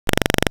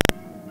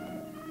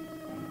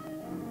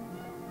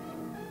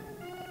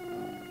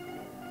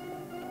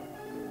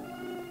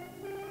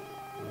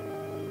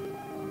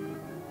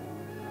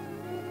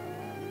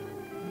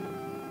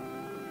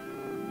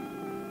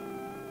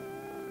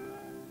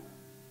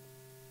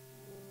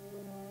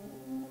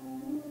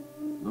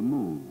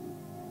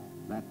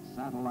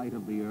satellite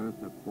of the Earth,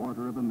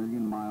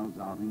 250,000 miles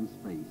out in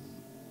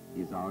space,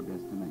 is our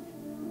destination.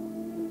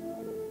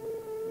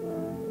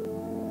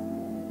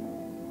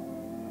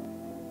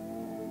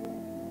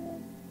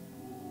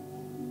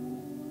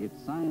 Its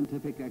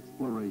scientific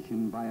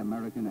exploration by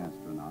American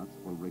astronauts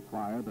will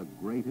require the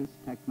greatest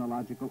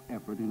technological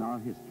effort in our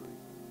history.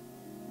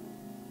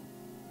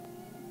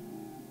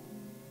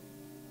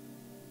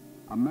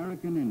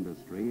 American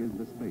industry is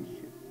the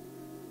spaceship,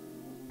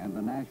 and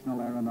the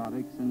National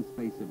Aeronautics and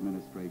Space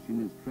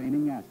Administration is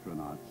training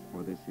astronauts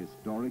for this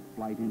historic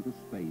flight into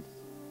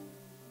space,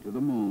 to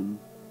the moon,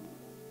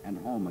 and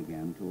home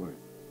again to Earth.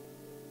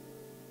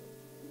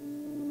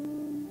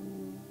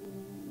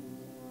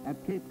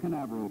 At Cape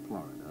Canaveral,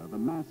 Florida, the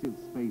massive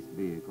space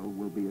vehicle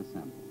will be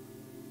assembled.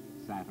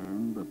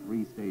 Saturn, the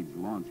three-stage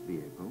launch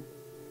vehicle,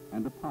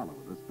 and Apollo,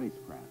 the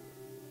spacecraft.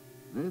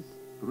 This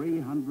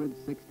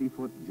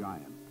 360-foot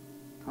giant,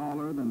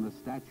 taller than the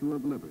Statue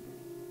of Liberty,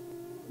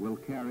 will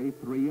carry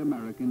 3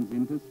 Americans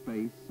into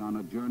space on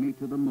a journey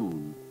to the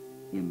moon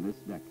in this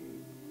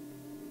decade.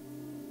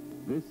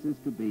 This is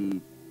to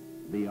be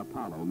the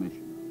Apollo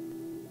mission.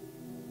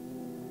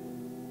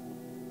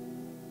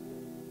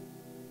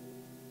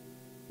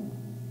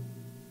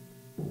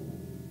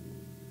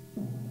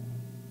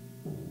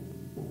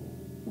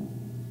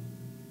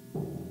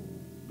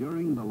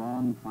 During the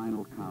long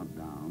final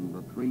countdown,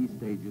 the 3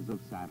 stages of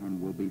Saturn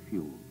will be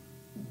fueled.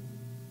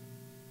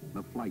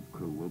 The flight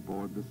crew will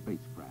board the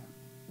spacecraft.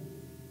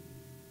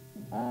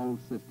 All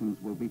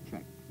systems will be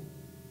checked.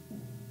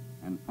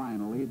 And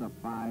finally, the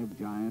 5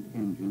 giant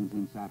engines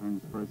in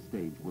Saturn's first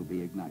stage will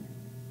be ignited.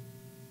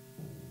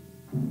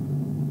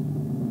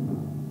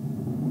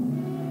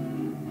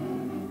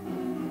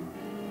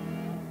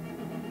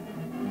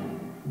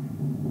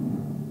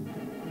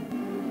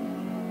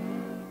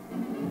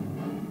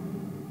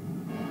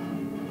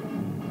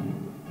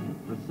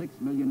 The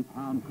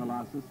 6-million-pound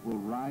Colossus will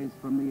rise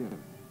from the Earth.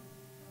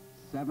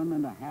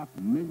 7.5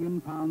 million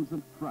pounds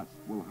of thrust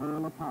will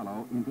hurl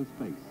Apollo into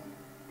space.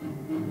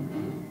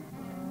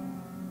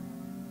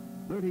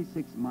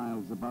 36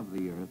 miles above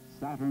the Earth,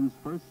 Saturn's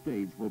first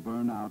stage will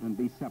burn out and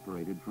be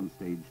separated from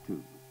stage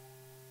 2.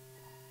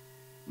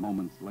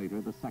 Moments later,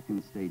 the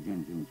second stage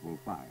engines will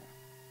fire.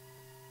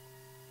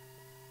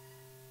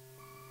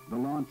 The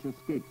launch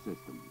escape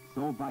system,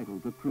 so vital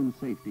to crew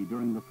safety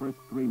during the first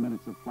 3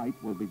 minutes of flight,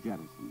 will be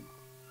jettisoned.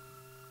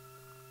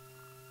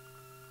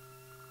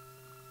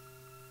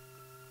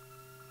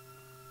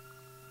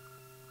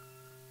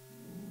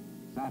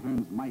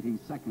 Saturn's mighty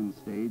second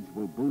stage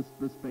will boost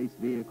the space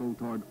vehicle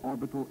toward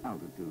orbital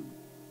altitude,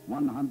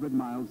 100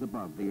 miles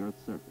above the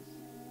Earth's surface.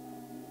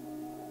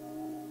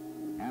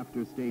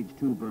 After stage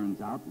 2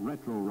 burns out,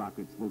 retro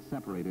rockets will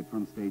separate it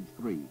from stage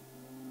 3.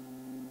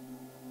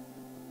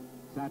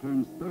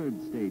 Saturn's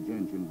third stage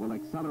engine will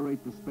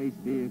accelerate the space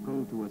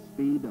vehicle to a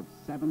speed of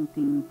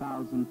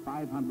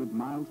 17,500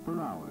 miles per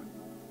hour,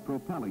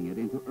 propelling it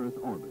into Earth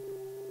orbit.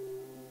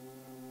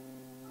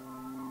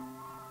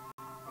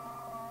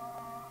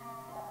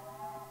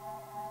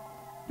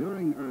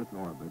 During Earth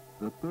orbit,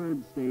 the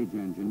third stage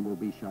engine will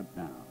be shut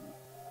down.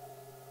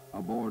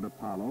 Aboard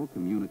Apollo,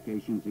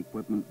 communications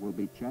equipment will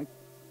be checked,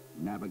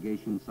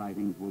 navigation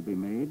sightings will be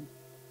made,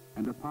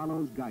 and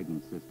Apollo's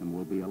guidance system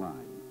will be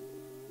aligned.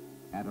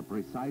 At a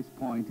precise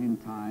point in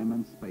time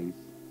and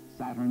space,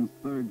 Saturn's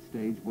third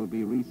stage will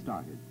be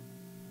restarted,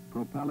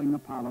 propelling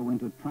Apollo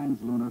into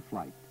translunar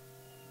flight.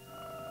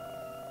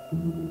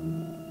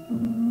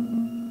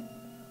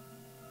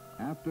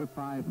 After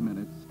 5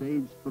 minutes,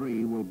 stage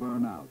 3 will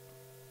burn out,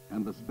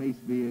 and the space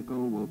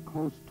vehicle will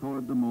coast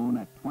toward the moon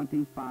at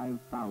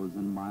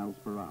 25,000 miles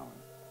per hour.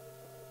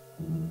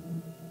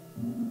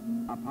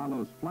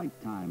 Apollo's flight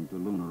time to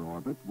lunar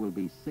orbit will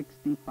be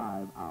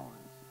 65 hours.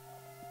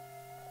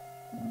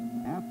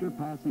 After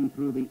passing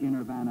through the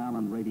inner Van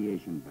Allen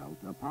radiation belt,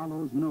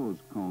 Apollo's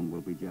nose cone will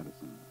be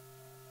jettisoned,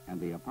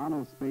 and the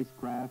Apollo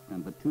spacecraft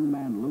and the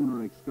 2-man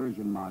lunar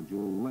excursion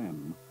module,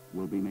 LEM,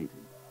 will be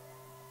mated.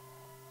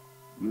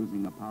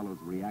 Using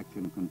Apollo's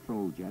reaction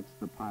control jets,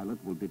 the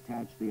pilot will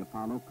detach the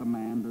Apollo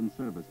command and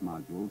service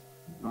modules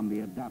from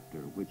the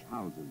adapter which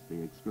houses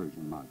the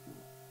excursion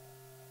module.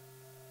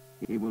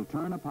 He will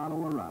turn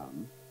Apollo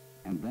around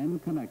and then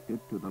connect it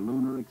to the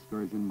lunar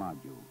excursion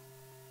module.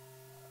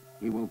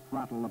 He will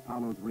throttle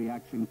Apollo's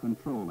reaction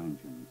control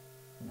engines,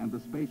 and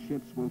the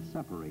spaceships will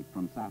separate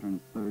from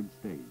Saturn's third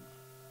stage.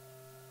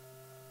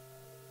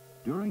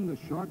 During the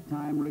short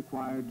time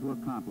required to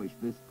accomplish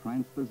this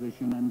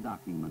transposition and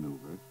docking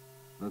maneuver,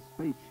 the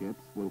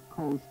spaceships will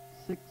coast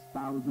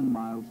 6,000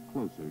 miles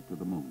closer to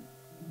the moon.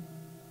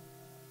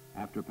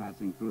 After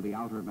passing through the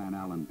outer Van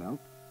Allen belt,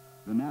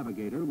 the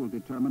navigator will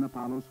determine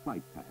Apollo's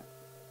flight path,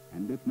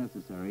 and if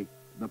necessary,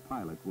 the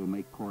pilot will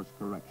make course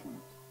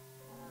corrections.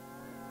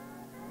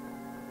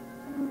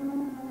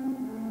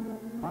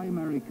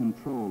 Primary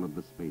control of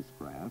the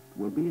spacecraft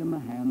will be in the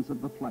hands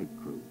of the flight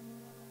crew.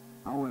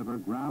 However,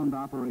 ground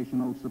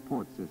operational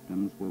support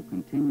systems will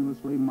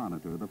continuously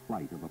monitor the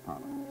flight of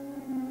Apollo.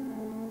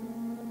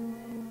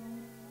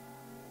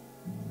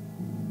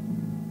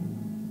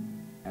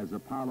 As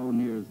Apollo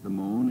nears the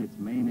moon, its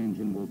main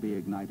engine will be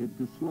ignited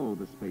to slow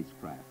the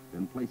spacecraft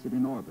and place it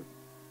in orbit,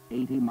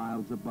 80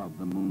 miles above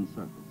the moon's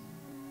surface.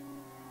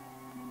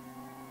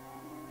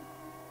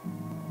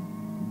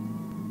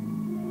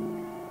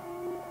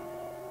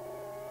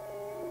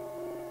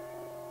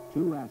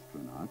 Two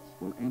astronauts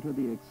will enter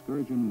the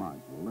excursion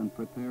module and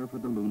prepare for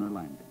the lunar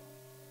landing.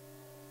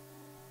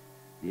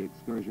 The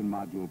excursion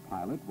module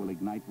pilot will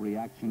ignite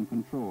reaction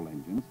control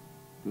engines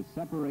to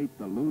separate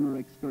the lunar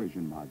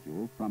excursion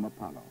module from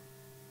Apollo.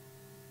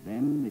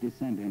 Then the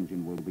descent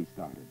engine will be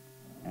started,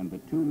 and the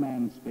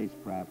two-man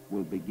spacecraft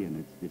will begin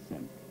its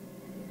descent.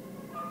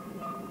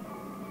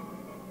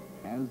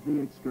 As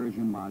the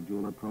excursion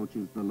module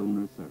approaches the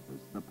lunar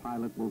surface, the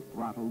pilot will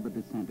throttle the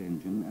descent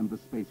engine and the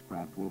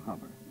spacecraft will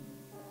hover.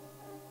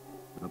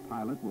 The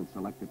pilot will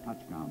select a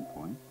touchdown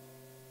point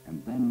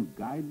and then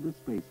guide the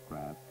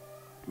spacecraft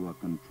to a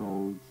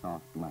controlled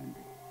soft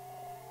landing.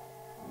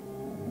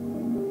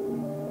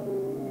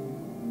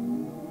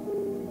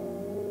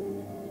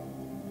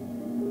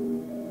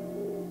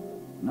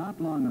 Not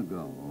long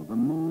ago, the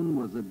moon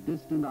was a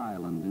distant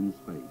island in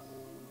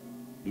space,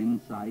 in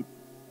sight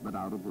but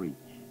out of reach.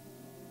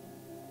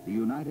 The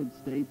United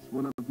States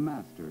will have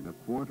mastered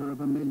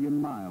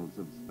 250,000 miles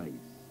of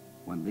space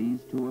when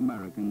these two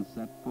Americans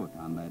set foot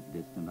on that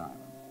distant island.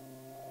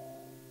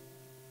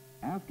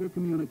 After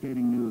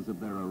communicating news of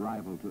their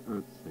arrival to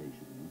Earth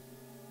stations,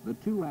 the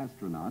two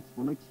astronauts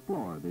will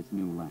explore this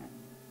new land.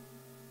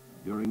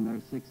 During their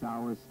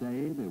 6-hour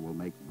stay, they will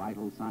make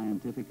vital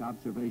scientific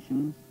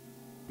observations,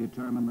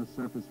 determine the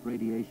surface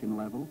radiation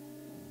level,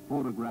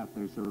 photograph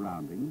their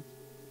surroundings,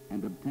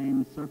 and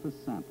obtain surface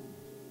samples.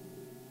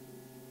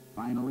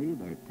 Finally,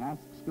 their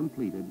tasks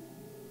completed,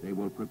 they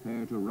will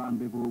prepare to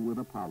rendezvous with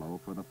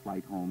Apollo for the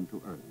flight home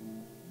to Earth.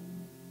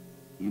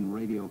 In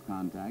radio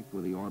contact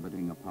with the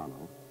orbiting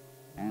Apollo,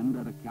 and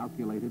at a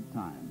calculated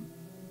time,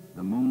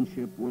 the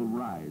moonship will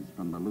rise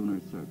from the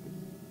lunar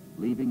surface,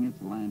 leaving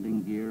its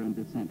landing gear and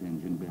descent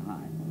engine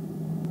behind.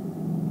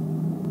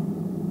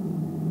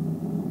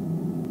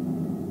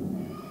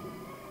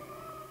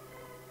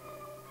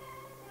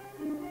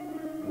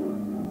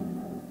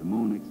 The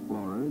Moon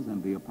Explorers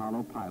and the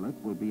Apollo pilot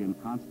will be in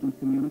constant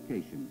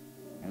communication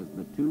as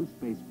the two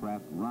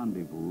spacecraft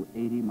rendezvous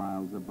 80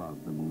 miles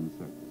above the moon's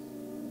surface.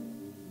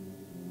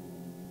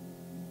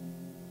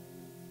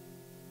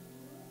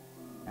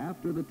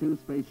 After the two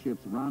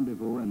spaceships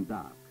rendezvous and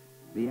dock,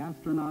 the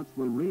astronauts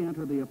will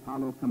re-enter the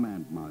Apollo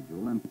command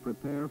module and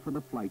prepare for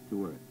the flight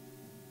to Earth.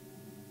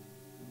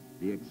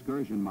 The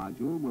excursion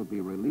module will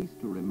be released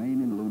to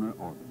remain in lunar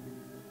orbit.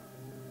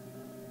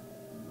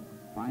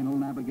 Final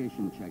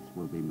navigation checks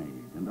will be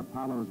made, and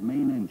Apollo's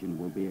main engine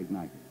will be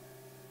ignited,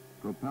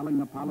 propelling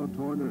Apollo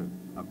toward Earth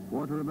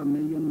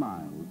 250,000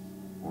 miles,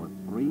 or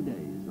 3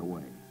 days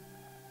away.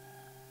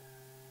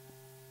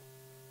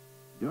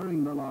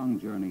 During the long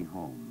journey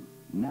home,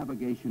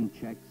 navigation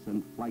checks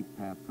and flight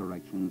path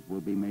corrections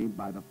will be made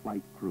by the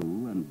flight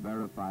crew and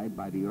verified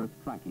by the Earth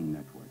Tracking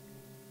Network.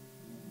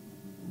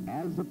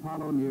 As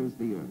Apollo nears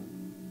the Earth,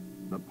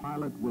 the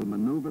pilot will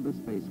maneuver the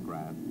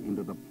spacecraft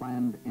into the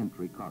planned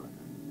entry corridor.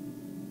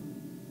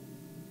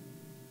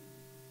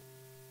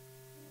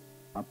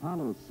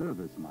 Apollo's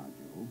service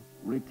module,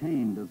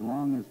 retained as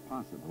long as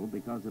possible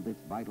because of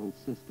its vital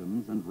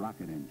systems and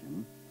rocket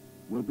engine,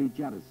 will be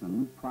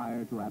jettisoned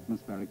prior to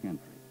atmospheric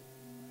entry.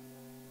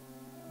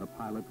 The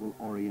pilot will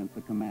orient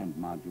the command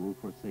module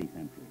for safe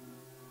entry.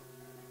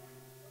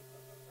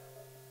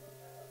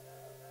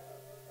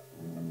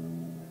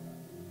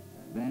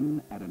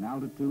 Then, at an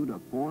altitude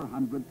of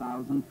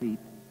 400,000 feet,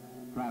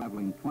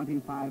 traveling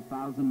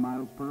 25,000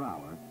 miles per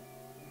hour,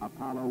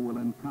 Apollo will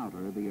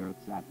encounter the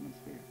Earth's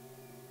atmosphere.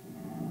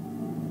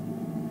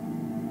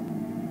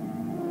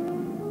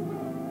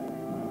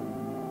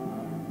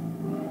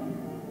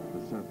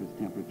 The surface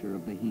temperature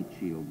of the heat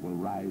shield will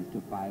rise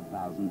to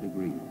 5,000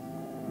 degrees.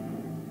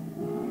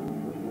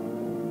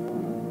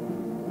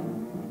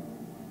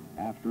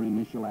 After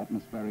initial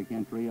atmospheric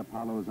entry,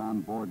 Apollo's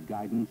onboard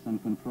guidance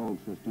and control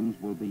systems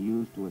will be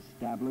used to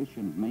establish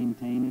and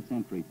maintain its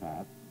entry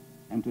path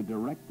and to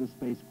direct the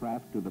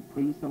spacecraft to the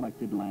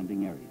pre-selected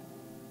landing area.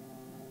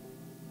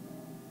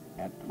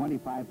 At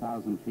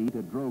 25,000 feet,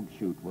 a drogue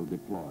chute will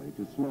deploy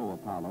to slow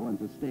Apollo and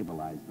to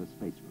stabilize the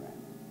spacecraft.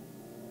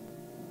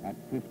 At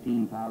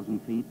 15,000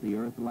 feet, the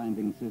Earth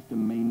landing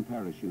system main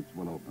parachutes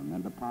will open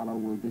and Apollo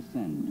will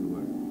descend to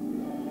Earth.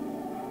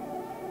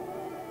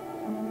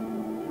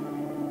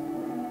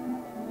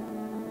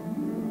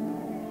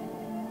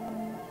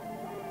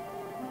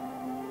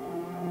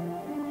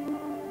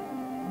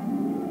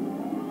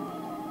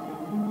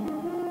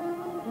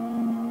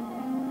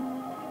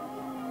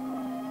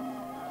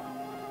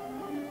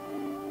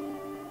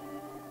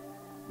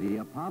 The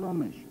Apollo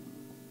mission,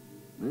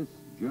 this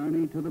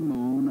journey to the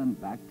moon and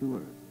back to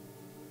Earth,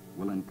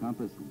 will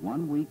encompass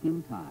 1 week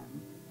in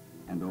time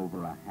and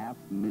over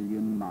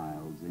 500,000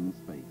 miles in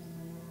space.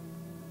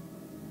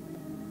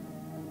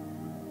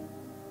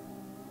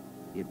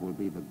 It will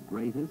be the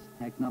greatest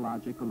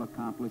technological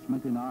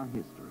accomplishment in our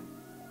history.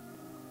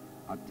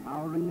 a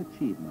towering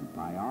achievement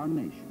by our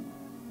nation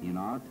in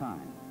our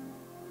time.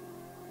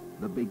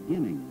 The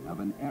beginning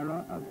of an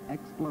era of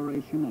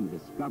exploration and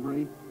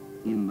discovery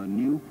in the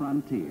new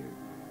frontier,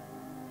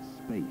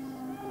 space.